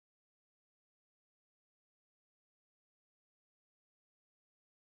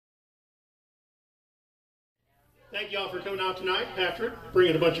Thank y'all for coming out tonight. Patrick,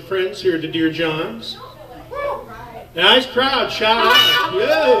 bringing a bunch of friends here to Dear John's. Nice crowd, shout out.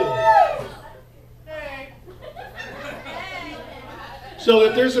 Yo. So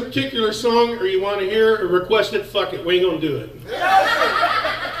if there's a particular song or you want to hear or request it, fuck it, we ain't gonna do it.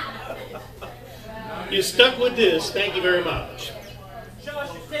 You stuck with this, thank you very much. Show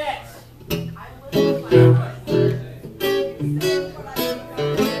us your sets.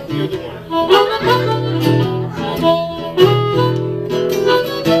 You're the one.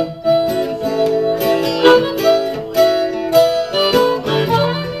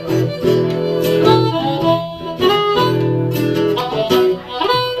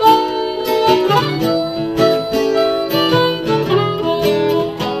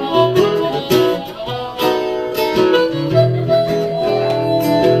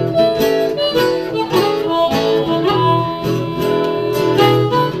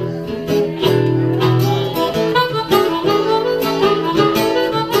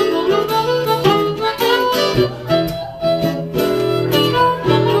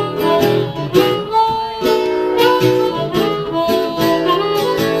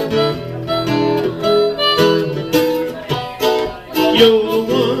 You're the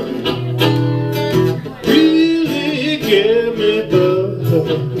one, really give me buzz.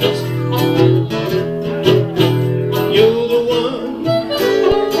 You're the one,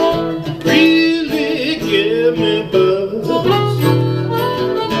 really give me buzz.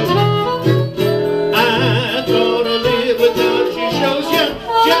 I thought to live without you shows you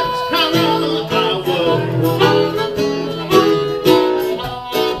just how wrong I was.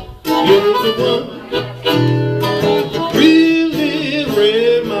 You're the one.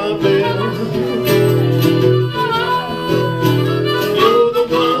 Ring my bell. You're the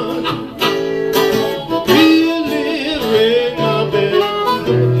one, really ring my bell.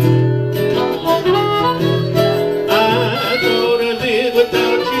 I thought I lived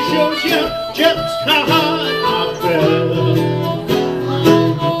without you shows you just how hard I fell.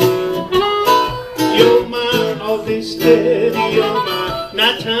 You're my always steady, you're my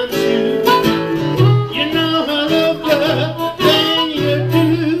nighttime too. You know I love you.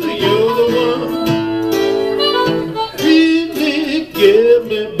 Give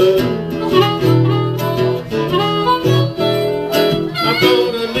me buzz. I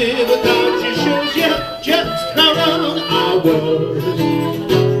thought I live without you shows you just how wrong I was.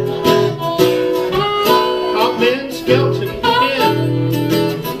 Hot man skeleton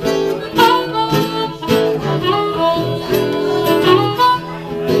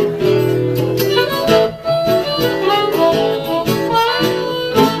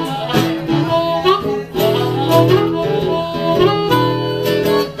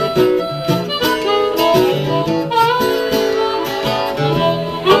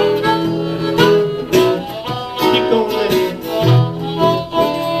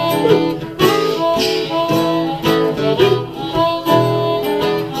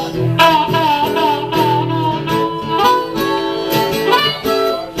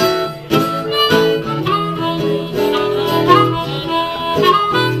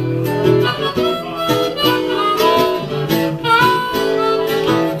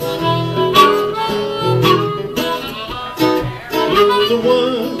the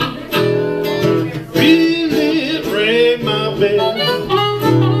one, really ring my bell.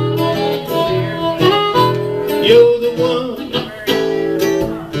 You're the one,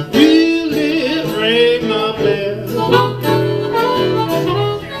 really ring my bell.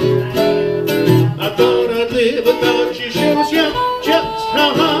 I thought I'd live without you shows you just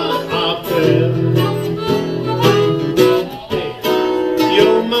how hard I fell.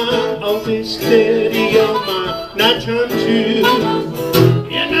 You're my always steady, you're my nighttime too.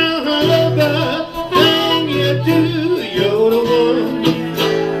 You know I love the thing you do. You're the one,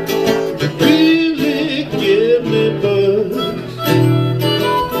 really give me buzz.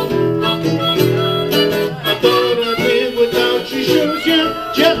 I thought I'd live without you shows you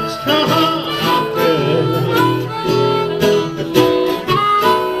just how hard I fell.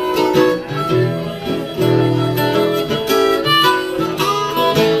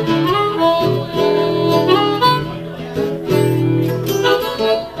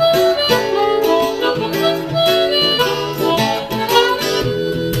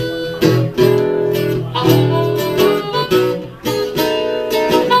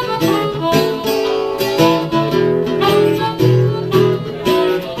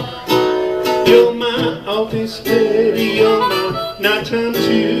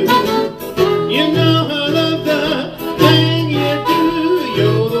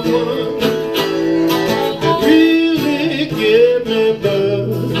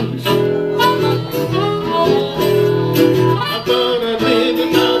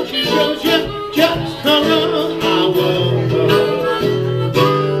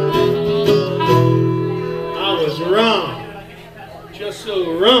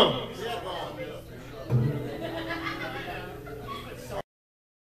 wrong.